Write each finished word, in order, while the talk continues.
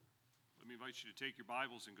invite you to take your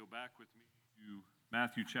Bibles and go back with me to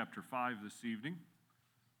Matthew chapter 5 this evening.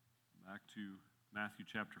 Back to Matthew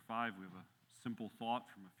chapter 5. We have a simple thought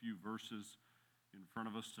from a few verses in front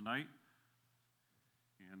of us tonight.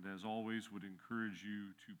 And as always, would encourage you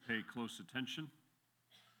to pay close attention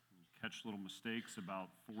and catch little mistakes about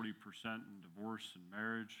 40% in divorce and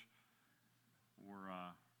marriage, or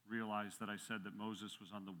realize that I said that Moses was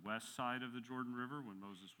on the west side of the Jordan River when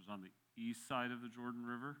Moses was on the east side of the Jordan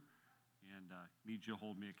River. And need you to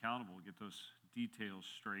hold me accountable, get those details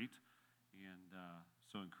straight, and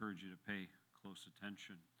so encourage you to pay close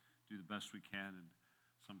attention, do the best we can, and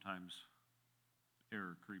sometimes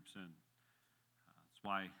error creeps in. That's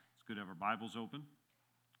why it's good to have our Bibles open,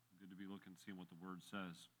 good to be looking, seeing what the Word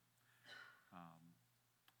says.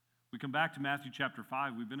 We come back to Matthew chapter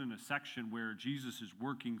 5. We've been in a section where Jesus is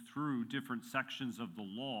working through different sections of the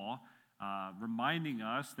law, reminding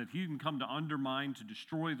us that he didn't come to undermine, to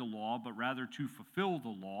destroy the law, but rather to fulfill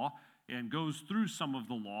the law, and goes through some of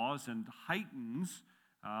the laws and heightens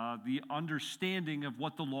the understanding of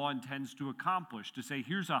what the law intends to accomplish, to say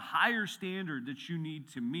here's a higher standard that you need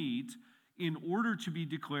to meet in order to be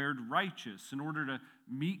declared righteous, in order to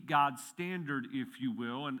meet God's standard, if you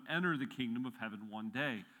will, and enter the kingdom of heaven one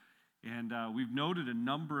day. And we've noted a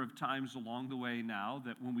number of times along the way now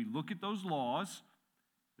that when we look at those laws,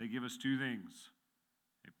 they give us two things: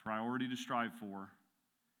 a priority to strive for,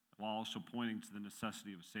 while also pointing to the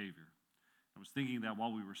necessity of a Savior. I was thinking that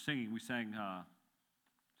while we were singing, we sang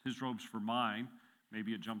His robes for mine.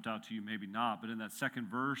 Maybe it jumped out to you, maybe not. But in that second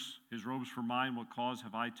verse, His robes for mine, what cause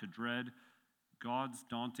have I to dread? God's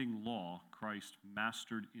daunting law, Christ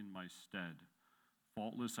mastered in my stead.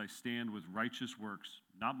 Faultless I stand with righteous works,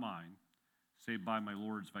 not mine, saved by my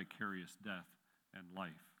Lord's vicarious death and life.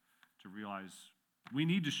 To realize we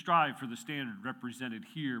need to strive for the standard represented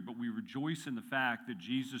here, but we rejoice in the fact that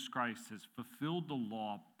Jesus Christ has fulfilled the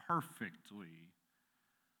law perfectly,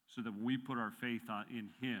 so that when we put our faith in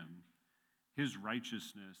Him, His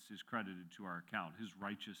righteousness is credited to our account. His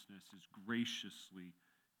righteousness is graciously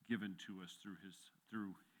given to us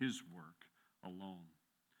through His work alone.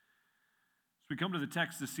 As we come to the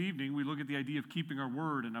text this evening, we look at the idea of keeping our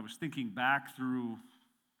word, and I was thinking back through,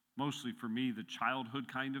 mostly for me, the childhood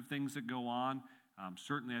kind of things that go on.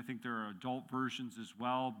 Certainly, I think there are adult versions as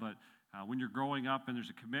well, but when you're growing up and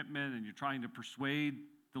there's a commitment and you're trying to persuade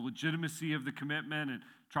the legitimacy of the commitment and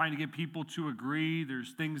trying to get people to agree,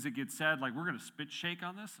 there's things that get said like, we're going to spit shake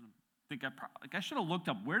on this, and I think I should have looked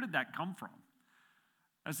up, where did that come from?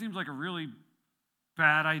 That seems like a really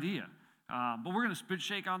bad idea. But we're going to spit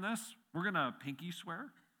shake on this. We're going to pinky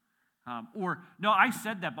swear. Or, no, I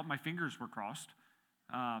said that, but my fingers were crossed.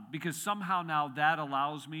 Because somehow now that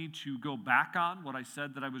allows me to go back on what I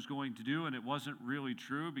said that I was going to do, and it wasn't really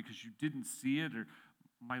true because you didn't see it, or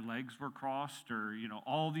my legs were crossed, or,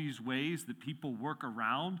 all these ways that people work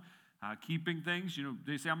around keeping things.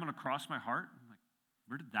 They say, I'm going to cross my heart. I'm like,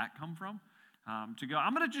 where did that come from? To go,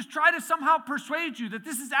 I'm going to just try to somehow persuade you that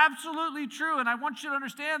this is absolutely true, and I want you to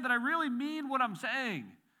understand that I really mean what I'm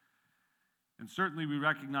saying. And certainly we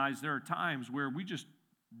recognize there are times where we just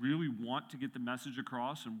really want to get the message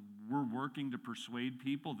across, and we're working to persuade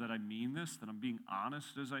people that I mean this, that I'm being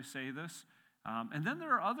honest as I say this. And then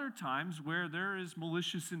there are other times where there is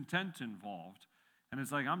malicious intent involved. And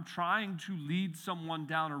it's like I'm trying to lead someone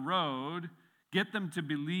down a road, get them to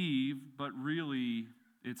believe, but really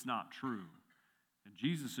it's not true. And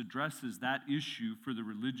Jesus addresses that issue for the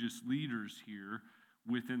religious leaders here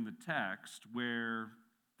within the text, where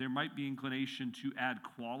there might be inclination to add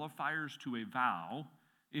qualifiers to a vow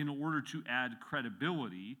in order to add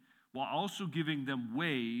credibility, while also giving them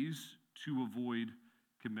ways to avoid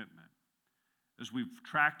commitment. As we've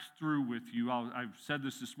tracked through with you, I've said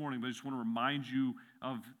this morning, but I just want to remind you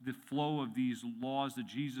of the flow of these laws that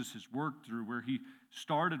Jesus has worked through, where he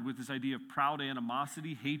started with this idea of proud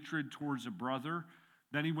animosity, hatred towards a brother.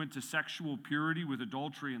 Then he went to sexual purity with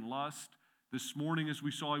adultery and lust. This morning, as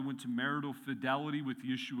we saw, he went to marital fidelity with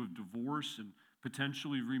the issue of divorce and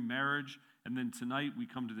potentially remarriage. And then tonight we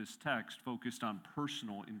come to this text focused on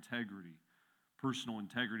personal integrity. Personal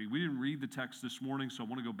integrity. We didn't read the text this morning, so I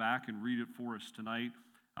want to go back and read it for us tonight.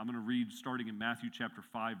 I'm going to read starting in Matthew chapter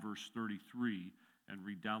 5, verse 33, and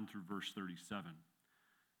read down through verse 37.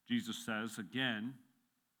 Jesus says, again,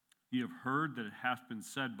 ye have heard that it hath been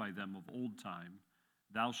said by them of old time,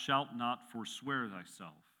 thou shalt not forswear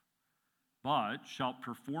thyself, but shalt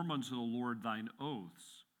perform unto the Lord thine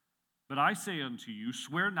oaths. But I say unto you,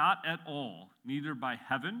 swear not at all, neither by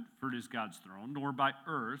heaven, for it is God's throne, nor by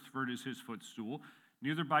earth, for it is his footstool,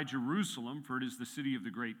 neither by Jerusalem, for it is the city of the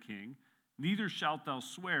great king, Neither shalt thou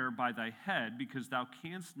swear by thy head, because thou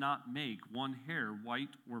canst not make one hair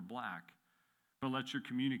white or black. But let your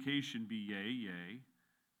communication be yea, yea,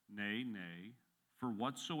 nay, nay, for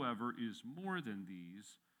whatsoever is more than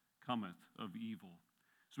these cometh of evil.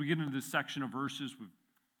 So we get into this section of verses. We've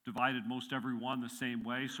divided most every one the same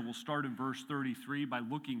way. So we'll start in verse 33 by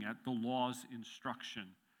looking at the law's instruction.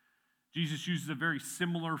 Jesus uses a very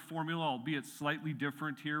similar formula, albeit slightly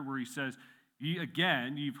different here, where he says,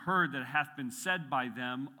 again, you've heard that it hath been said by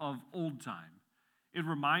them of old time. It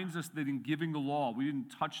reminds us that in giving the law, we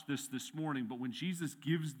didn't touch this morning, but when Jesus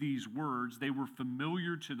gives these words, they were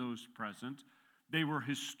familiar to those present. They were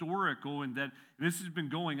historical in that this has been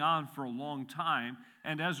going on for a long time,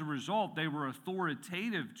 and as a result, they were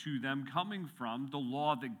authoritative to them coming from the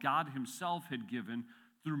law that God himself had given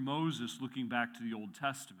through Moses, looking back to the Old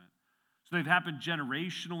Testament. So they've happened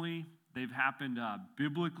generationally. They've happened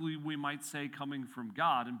biblically, we might say, coming from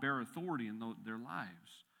God and bear authority in their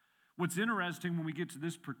lives. What's interesting when we get to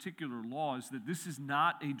this particular law is that this is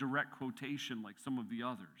not a direct quotation like some of the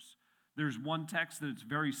others. There's one text that it's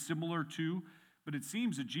very similar to, but it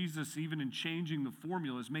seems that Jesus, even in changing the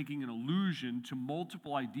formula, is making an allusion to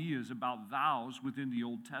multiple ideas about vows within the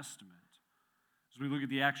Old Testament. As we look at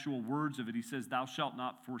the actual words of it, he says, "Thou shalt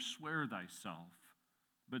not forswear thyself,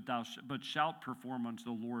 but shalt perform unto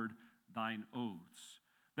the Lord thine oaths."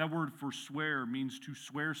 That word forswear means to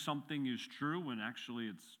swear something is true when actually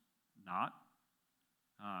it's not.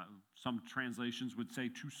 Some translations would say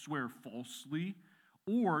to swear falsely,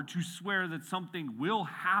 or to swear that something will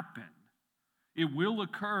happen. It will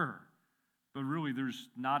occur, but really there's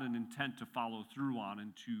not an intent to follow through on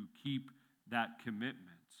and to keep that commitment.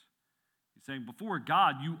 He's saying before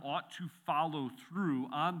God, you ought to follow through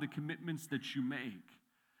on the commitments that you make.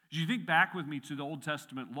 As you think back with me to the Old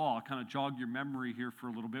Testament law, kind of jog your memory here for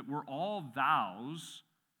a little bit, were all vows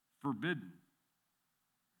forbidden?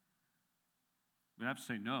 We'd have to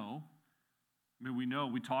say no. I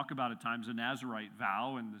mean, we talk about at times a Nazirite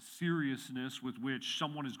vow and the seriousness with which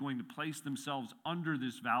someone is going to place themselves under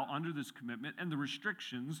this vow, under this commitment, and the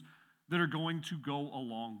restrictions that are going to go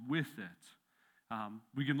along with it.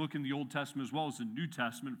 We can look in the Old Testament as well as the New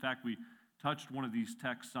Testament. In fact, we touched one of these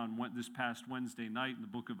texts on this past Wednesday night in the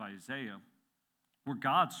book of Isaiah, where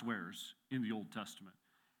God swears in the Old Testament.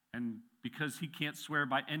 And because he can't swear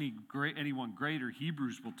by anyone greater,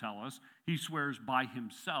 Hebrews will tell us, he swears by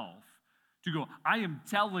himself to go, I am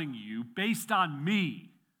telling you, based on me,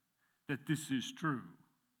 that this is true.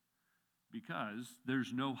 Because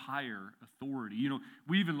there's no higher authority. You know,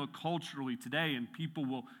 we even look culturally today, and people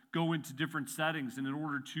will go into different settings, and in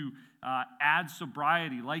order to add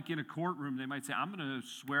sobriety, like in a courtroom, they might say, I'm going to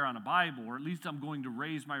swear on a Bible, or at least I'm going to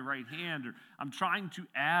raise my right hand, or I'm trying to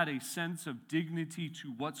add a sense of dignity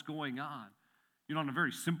to what's going on. You know, on a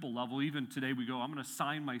very simple level, even today we go, I'm going to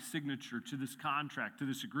sign my signature to this contract, to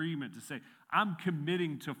this agreement, to say, I'm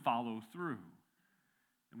committing to follow through.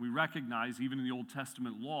 And we recognize, even in the Old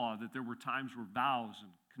Testament law, that there were times where vows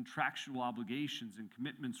and contractual obligations and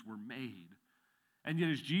commitments were made. And yet,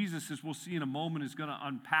 as Jesus, as we'll see in a moment, is going to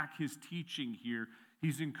unpack his teaching here,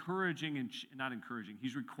 he's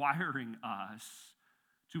he's requiring us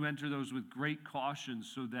to enter those with great caution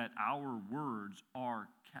so that our words are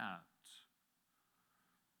kept.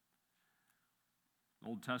 The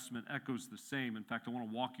Old Testament echoes the same. In fact, I want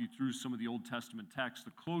to walk you through some of the Old Testament texts. The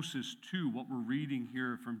closest to what we're reading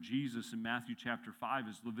here from Jesus in Matthew chapter 5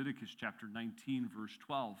 is Leviticus chapter 19, verse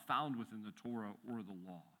 12, found within the Torah or the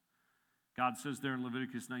law. God says there in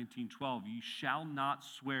Leviticus 19:12, ye shall not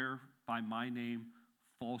swear by my name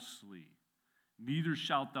falsely, neither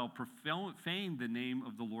shalt thou profane the name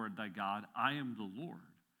of the Lord thy God. I am the Lord.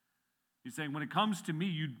 He's saying, when it comes to me,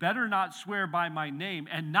 you'd better not swear by my name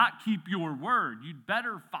and not keep your word. You'd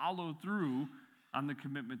better follow through on the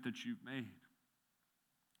commitment that you've made.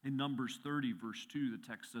 In Numbers 30, verse 2, the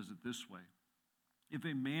text says it this way. If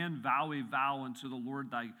a man vow a vow unto the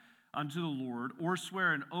Lord, or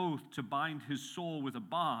swear an oath to bind his soul with a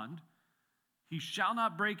bond, he shall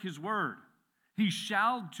not break his word. He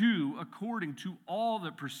shall do according to all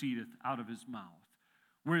that proceedeth out of his mouth.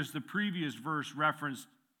 Whereas the previous verse referenced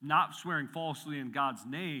not swearing falsely in God's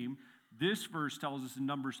name, this verse tells us in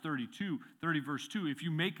Numbers 30 verse 2, if you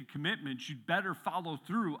make a commitment, you'd better follow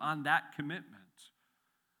through on that commitment.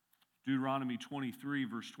 Deuteronomy 23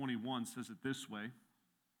 verse 21 says it this way,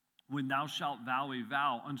 when thou shalt vow a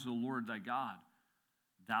vow unto the Lord thy God,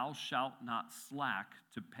 thou shalt not slack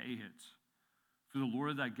to pay it. For the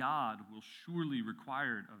Lord thy God will surely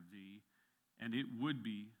require it of thee, and it would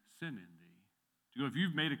be sin in thee. So if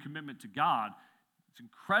you've made a commitment to God, it's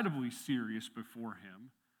incredibly serious before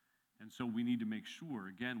him. And so we need to make sure,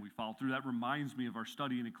 again, we follow through. That reminds me of our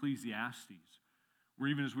study in Ecclesiastes, where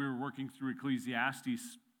even as we were working through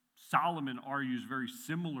Ecclesiastes, Solomon argues very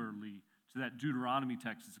similarly to that Deuteronomy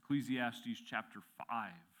text. It's Ecclesiastes chapter 5.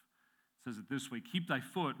 It says it this way: keep thy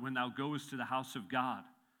foot when thou goest to the house of God.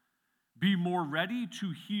 Be more ready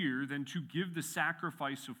to hear than to give the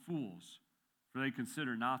sacrifice of fools, for they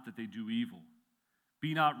consider not that they do evil.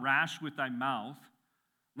 Be not rash with thy mouth.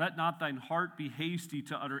 Let not thine heart be hasty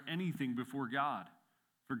to utter anything before God.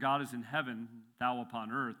 For God is in heaven, thou upon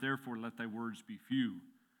earth. Therefore let thy words be few.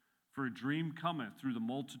 For a dream cometh through the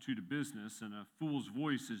multitude of business, and a fool's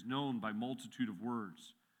voice is known by multitude of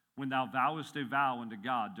words. When thou vowest a vow unto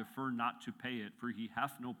God, defer not to pay it, for he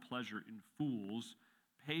hath no pleasure in fools.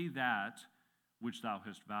 Pay that which thou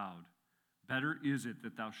hast vowed. Better is it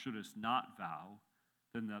that thou shouldest not vow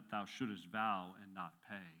than that thou shouldest vow and not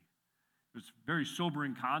pay. There's very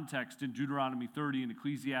sobering context in Deuteronomy 30 and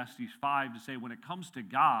Ecclesiastes 5 to say when it comes to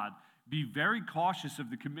God, be very cautious of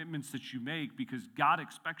the commitments that you make because God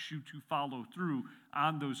expects you to follow through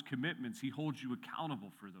on those commitments. He holds you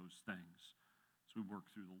accountable for those things as we work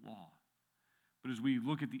through the law. But as we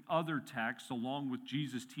look at the other texts, along with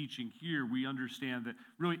Jesus' teaching here, we understand that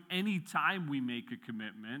really any time we make a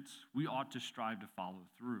commitment, we ought to strive to follow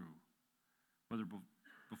through. Whether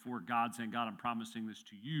before God saying, God, I'm promising this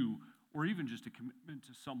to you, or even just a commitment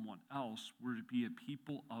to someone else, we're to be a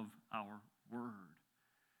people of our word.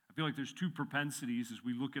 I feel like there's two propensities as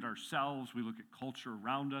we look at ourselves, we look at culture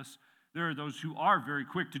around us. There are those who are very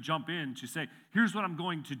quick to jump in to say, here's what I'm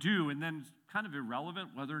going to do, and then it's kind of irrelevant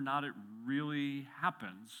whether or not it really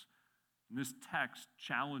happens. And this text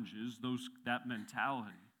challenges that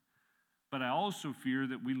mentality. But I also fear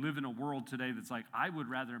that we live in a world today that's like, I would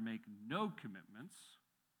rather make no commitments,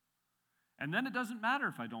 and then it doesn't matter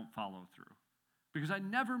if I don't follow through, because I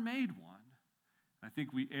never made one. I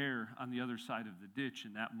think we err on the other side of the ditch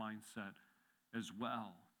in that mindset as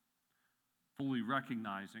well. Fully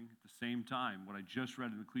recognizing at the same time what I just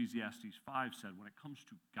read in Ecclesiastes 5 said, when it comes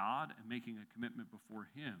to God and making a commitment before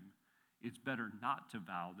Him, it's better not to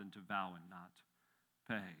vow than to vow and not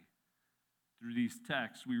pay. Through these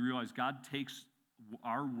texts, we realize God takes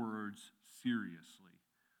our words seriously,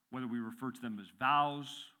 whether we refer to them as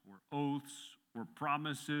vows or oaths or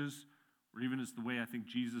promises, or even as the way I think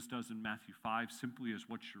Jesus does in Matthew 5, simply as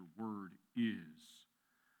what your word is.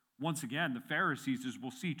 Once again, the Pharisees, as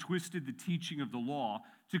we'll see, twisted the teaching of the law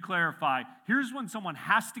to clarify, here's when someone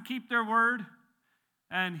has to keep their word,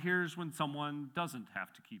 and here's when someone doesn't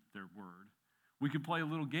have to keep their word. We can play a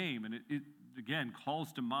little game, and it again,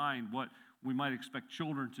 calls to mind what we might expect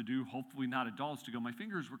children to do, hopefully not adults, to go, my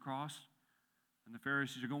fingers were crossed. And the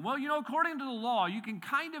Pharisees are going, well, according to the law, you can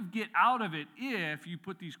kind of get out of it if you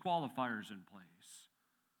put these qualifiers in place.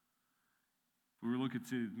 If we look at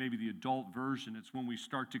maybe the adult version, it's when we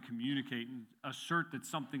start to communicate and assert that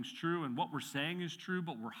something's true and what we're saying is true,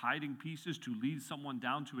 but we're hiding pieces to lead someone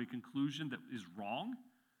down to a conclusion that is wrong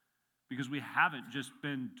because we haven't just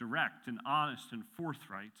been direct and honest and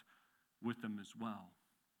forthright with them as well.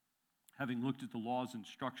 Having looked at the law's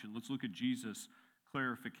instruction, let's look at Jesus'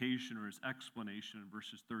 clarification or his explanation in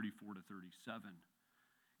verses 34 to 37.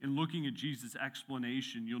 In looking at Jesus'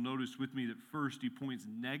 explanation, you'll notice with me that first he points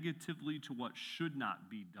negatively to what should not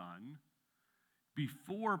be done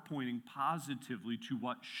before pointing positively to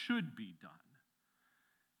what should be done.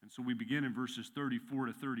 And so we begin in verses 34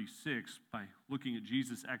 to 36 by looking at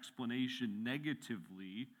Jesus' explanation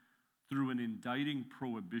negatively through an indicting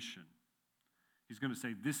prohibition. He's going to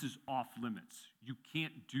say, this is off limits. You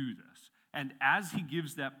can't do this. And as he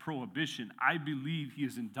gives that prohibition, I believe he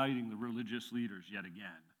is indicting the religious leaders yet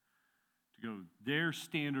again. To go, their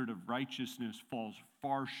standard of righteousness falls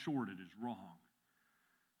far short, it is wrong.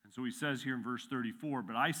 And so he says here in verse 34,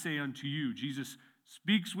 but I say unto you, Jesus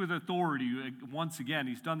speaks with authority. Once again,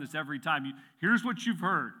 he's done this every time. Here's what you've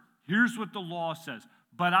heard. Here's what the law says.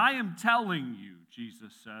 But I am telling you,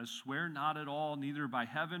 Jesus says, swear not at all, neither by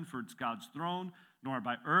heaven, for it's God's throne, nor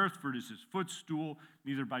by earth, for it is his footstool,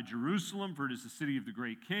 neither by Jerusalem, for it is the city of the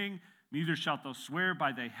great king, neither shalt thou swear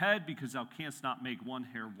by thy head, because thou canst not make one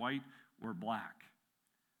hair white or black.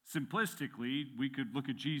 Simplistically, we could look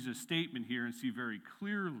at Jesus' statement here and see very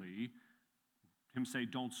clearly him say,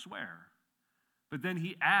 don't swear. But then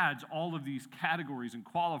he adds all of these categories and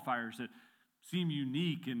qualifiers that seem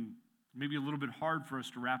unique and maybe a little bit hard for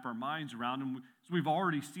us to wrap our minds around. And as we've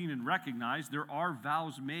already seen and recognized, there are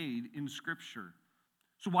vows made in Scripture.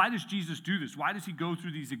 So why does Jesus do this? Why does he go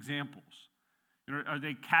through these examples? Are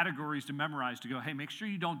they categories to memorize to go, hey, make sure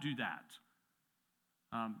you don't do that.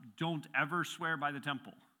 Don't ever swear by the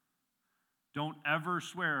temple. Don't ever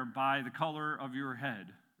swear by the color of your head.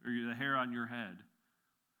 or the hair on your head.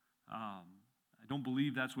 I don't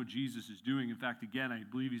believe that's what Jesus is doing. In fact, again, I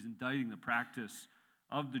believe he's indicting the practice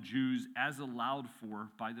of the Jews as allowed for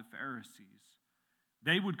by the Pharisees.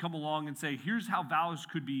 They would come along and say, here's how vows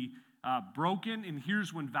could be broken, and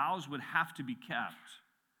here's when vows would have to be kept.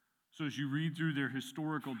 So as you read through their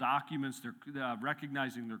historical documents, they're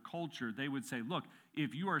recognizing their culture, they would say, look,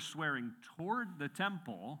 if you are swearing toward the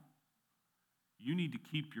temple, you need to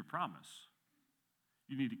keep your promise.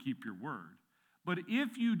 You need to keep your word. But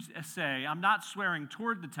if you say, I'm not swearing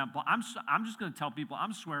toward the temple, I'm just going to tell people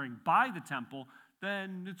I'm swearing by the temple,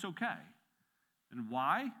 then it's okay. And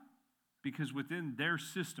why? Because within their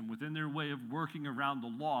system, within their way of working around the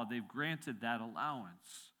law, they've granted that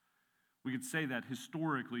allowance. We could say that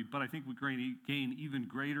historically, but I think we gain even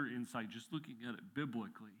greater insight just looking at it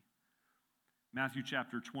biblically. Matthew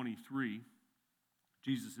chapter 23,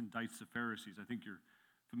 Jesus indicts the Pharisees. I think you're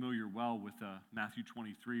familiar well with Matthew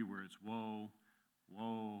 23, where it's woe,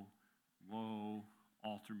 woe, woe,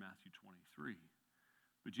 all through Matthew 23.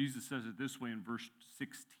 But Jesus says it this way in verse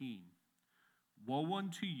 16. Woe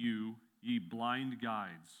unto you, ye blind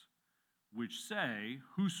guides, which say,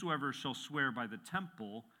 whosoever shall swear by the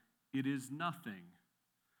temple, it is nothing.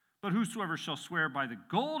 But whosoever shall swear by the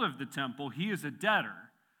gold of the temple, he is a debtor.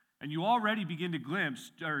 And you already begin to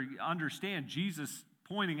glimpse or understand Jesus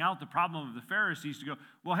pointing out the problem of the Pharisees to go,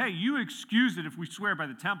 well, hey, you excuse it if we swear by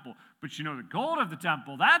the temple, but you know the gold of the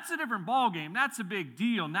temple, that's a different ballgame. That's a big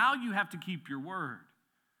deal. Now you have to keep your word.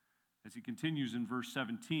 As he continues in verse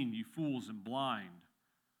 17, you fools and blind,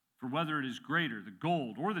 for whether it is greater, the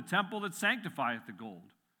gold, or the temple that sanctifieth the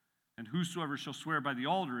gold, and whosoever shall swear by the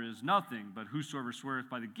altar is nothing, but whosoever sweareth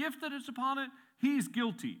by the gift that is upon it, he is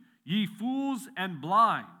guilty. Ye fools and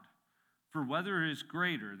blind, for whether it is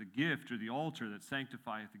greater, the gift or the altar that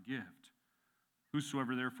sanctifieth the gift.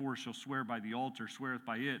 Whosoever therefore shall swear by the altar sweareth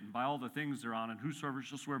by it, and by all the things thereon, and whosoever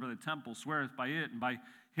shall swear by the temple sweareth by it, and by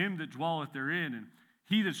him that dwelleth therein, and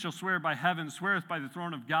he that shall swear by heaven sweareth by the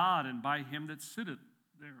throne of God, and by him that sitteth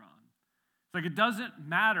thereon. It's like it doesn't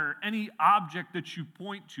matter any object that you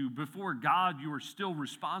point to. Before God, you are still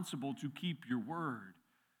responsible to keep your word.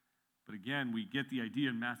 But again, we get the idea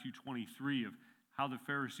in Matthew 23 of how the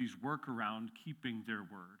Pharisees work around keeping their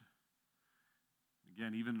word.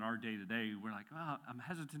 Again, even in our day to day, we're like, well, I'm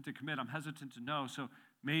hesitant to commit. I'm hesitant to know. So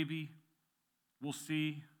maybe we'll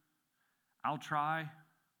see. I'll try.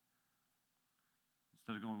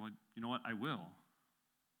 Instead of going, well, you know what? I will.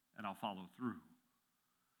 And I'll follow through.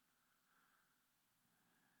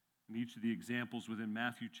 In each of the examples within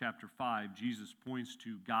Matthew chapter 5, Jesus points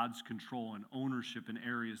to God's control and ownership in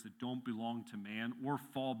areas that don't belong to man or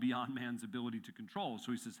fall beyond man's ability to control.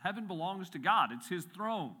 So he says, heaven belongs to God. It's his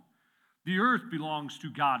throne. The earth belongs to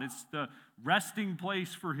God. It's the resting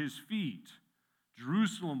place for his feet.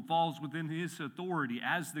 Jerusalem falls within his authority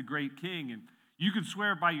as the great king. And you can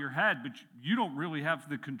swear by your head, but you don't really have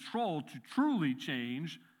the control to truly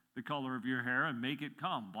change the color of your hair and make it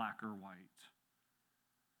come black or white.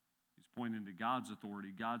 Pointing to God's authority,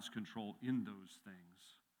 God's control in those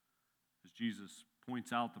things. As Jesus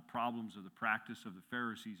points out the problems of the practice of the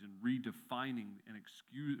Pharisees in redefining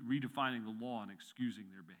the law and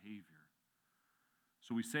excusing their behavior.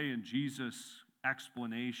 So we say in Jesus'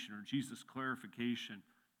 explanation or Jesus' clarification,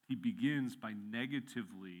 he begins by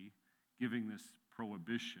negatively giving this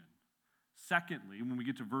prohibition. Secondly, when we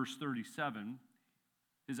get to verse 37,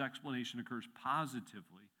 his explanation occurs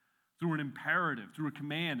positively. Through an imperative, through a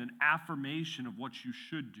command, an affirmation of what you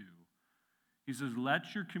should do. He says,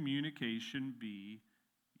 let your communication be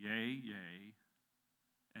yea, yea,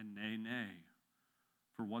 and nay, nay.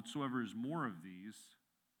 For whatsoever is more of these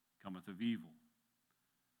cometh of evil.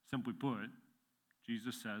 Simply put,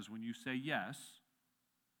 Jesus says, when you say yes,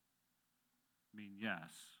 mean yes.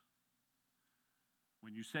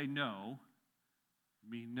 When you say no,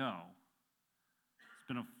 mean no. It's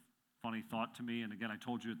been a funny thought to me, and again, I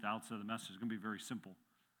told you at the outset of the message, it's going to be very simple.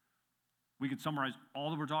 We could summarize all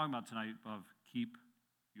that we're talking about tonight of keep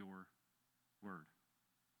your word.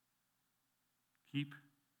 Keep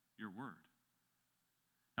your word.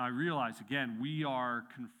 Now, I realize, again, we are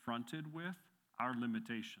confronted with our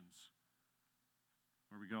limitations.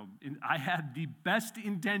 Where we go, I had the best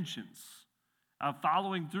intentions of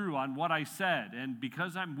following through on what I said. And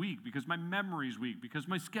because I'm weak, because my memory's weak, because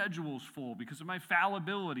my schedule's full, because of my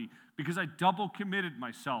fallibility, because I double committed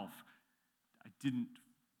myself, I didn't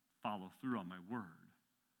follow through on my word.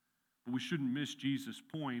 But we shouldn't miss Jesus'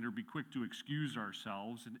 point or be quick to excuse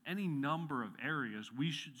ourselves. In any number of areas, we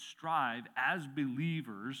should strive as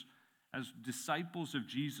believers, as disciples of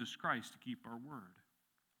Jesus Christ, to keep our word.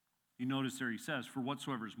 You notice there he says, for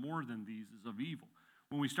whatsoever is more than these is of evil.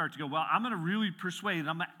 when we start to go, well, I'm going to really persuade,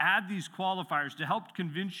 I'm going to add these qualifiers to help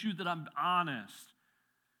convince you that I'm honest.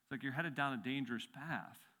 It's like you're headed down a dangerous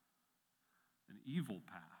path, an evil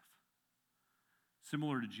path.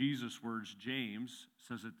 Similar to Jesus' words, James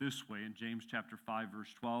says it this way in James chapter 5,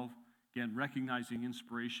 verse 12, again, recognizing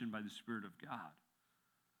inspiration by the Spirit of God.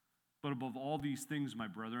 But above all these things, my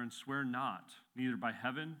brethren, swear not, neither by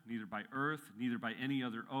heaven, neither by earth, neither by any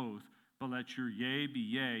other oath, but let your yea be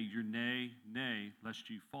yea, your nay, nay, lest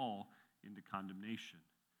ye fall into condemnation.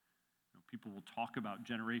 People will talk about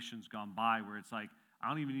generations gone by where it's like, I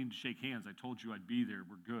don't even need to shake hands. I told you I'd be there.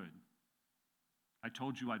 We're good. I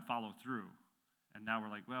told you I'd follow through. And now we're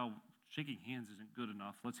like, well, shaking hands isn't good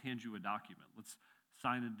enough. Let's hand you a document. Let's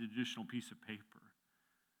sign an additional piece of paper.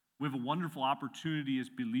 We have a wonderful opportunity as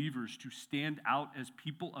believers to stand out as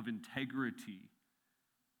people of integrity.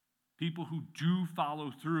 People who do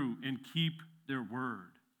follow through and keep their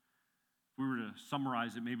word. If we were to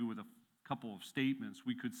summarize it maybe with a couple of statements,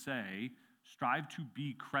 we could say, strive to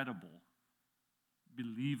be credible,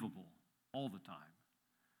 believable all the time.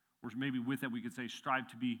 Or maybe with that we could say, strive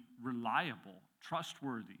to be reliable,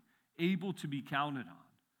 trustworthy, able to be counted on,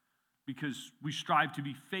 because we strive to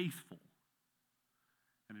be faithful.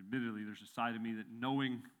 And admittedly, there's a side of me that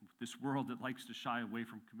knowing this world that likes to shy away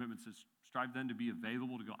from commitments says, strive then to be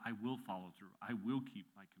available to go, I will follow through. I will keep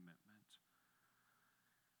my commitment.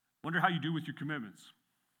 Wonder how you do with your commitments.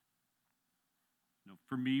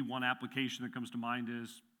 For me, one application that comes to mind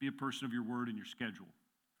is be a person of your word and your schedule.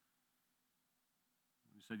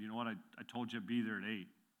 You said, you know what, I told you I'd be there at 8.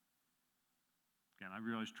 Again, I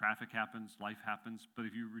realize traffic happens, life happens, but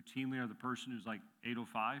if you routinely are the person who's like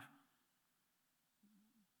 8:05,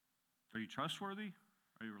 are you trustworthy?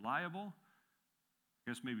 Are you reliable?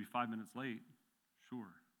 I guess maybe 5 minutes late,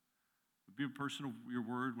 sure. But be a person of your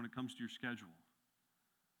word when it comes to your schedule.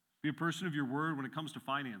 Be a person of your word when it comes to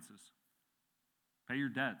finances. Pay your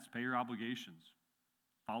debts, pay your obligations,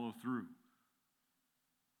 follow through.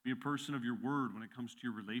 Be a person of your word when it comes to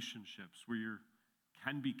your relationships where you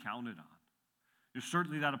can be counted on.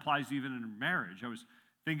 Certainly that applies even in marriage. I was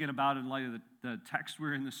thinking about it in light of the text we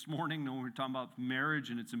were in this morning, when we were talking about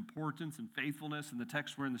marriage and its importance and faithfulness, and the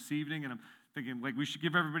text we're in this evening, and I'm thinking, like, we should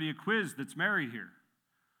give everybody a quiz that's married here,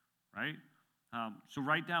 right? So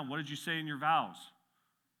write down, what did you say in your vows?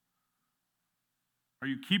 Are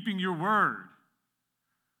you keeping your word?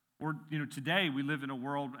 Or, today we live in a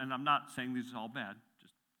world, and I'm not saying this is all bad,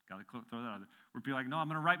 just got to throw that out there, where people are like, no, I'm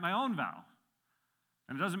going to write my own vow.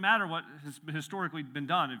 And it doesn't matter what has historically been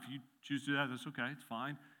done. If you choose to do that, that's okay, it's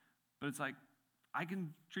fine. But it's like, I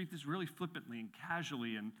can treat this really flippantly and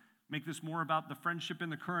casually and make this more about the friendship in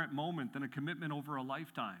the current moment than a commitment over a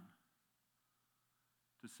lifetime.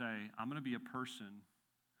 To say, I'm going to be a person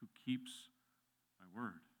who keeps my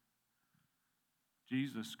word.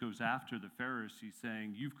 Jesus goes after the Pharisees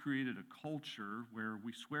saying, you've created a culture where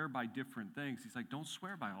we swear by different things. He's like, don't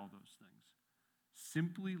swear by all those things.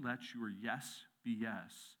 Simply let your yes be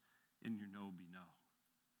yes and your no be no.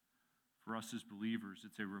 For us as believers,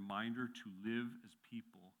 it's a reminder to live as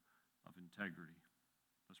people of integrity.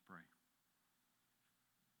 Let's pray.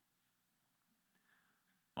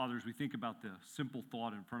 Father, as we think about the simple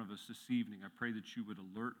thought in front of us this evening, I pray that you would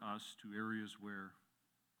alert us to areas where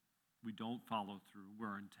we don't follow through, where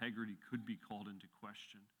our integrity could be called into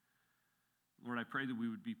question. Lord, I pray that we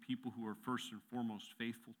would be people who are first and foremost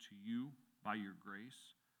faithful to you by your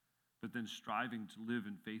grace, but then striving to live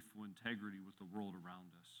in faithful integrity with the world around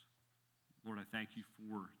us. Lord, I thank you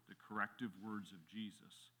for the corrective words of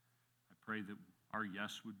Jesus. I pray that our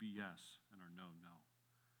yes would be yes and our no, no.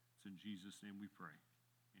 It's in Jesus' name we pray.